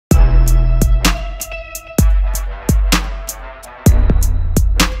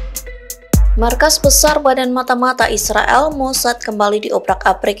Markas besar badan mata-mata Israel Mossad kembali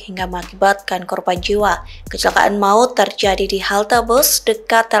diobrak-abrik hingga mengakibatkan korban jiwa. Kecelakaan maut terjadi di halte bus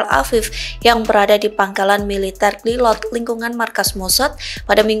dekat Tel Aviv yang berada di pangkalan militer Glilot, lingkungan Markas Mossad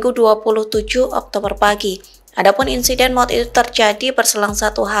pada Minggu 27 Oktober pagi. Adapun insiden maut itu terjadi berselang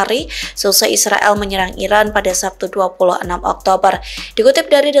 1 hari seusai Israel menyerang Iran pada Sabtu 26 Oktober. Dikutip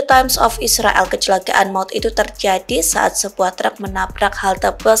dari The Times of Israel, kecelakaan maut itu terjadi saat sebuah truk menabrak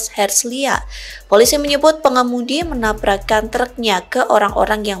halte bus Herzliya. Polisi menyebut pengemudi menabrakkan truknya ke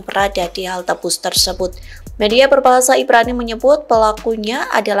orang-orang yang berada di halte bus tersebut. Media berbahasa Ibrani menyebut pelakunya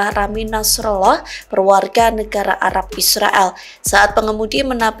adalah Rami Nasrallah, berwarga negara Arab Israel. Saat pengemudi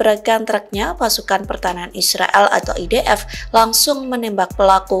menabrakkan truknya, pasukan pertahanan Israel atau IDF langsung menembak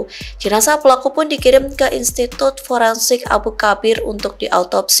pelaku. Jenazah pelaku pun dikirim ke Institut Forensik Abu Kabir untuk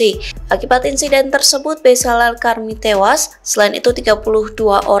diautopsi. Akibat insiden tersebut, besar tewas. Selain itu, 32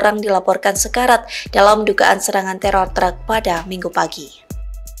 orang dilaporkan sekarat dalam dugaan serangan teror truk pada Minggu pagi.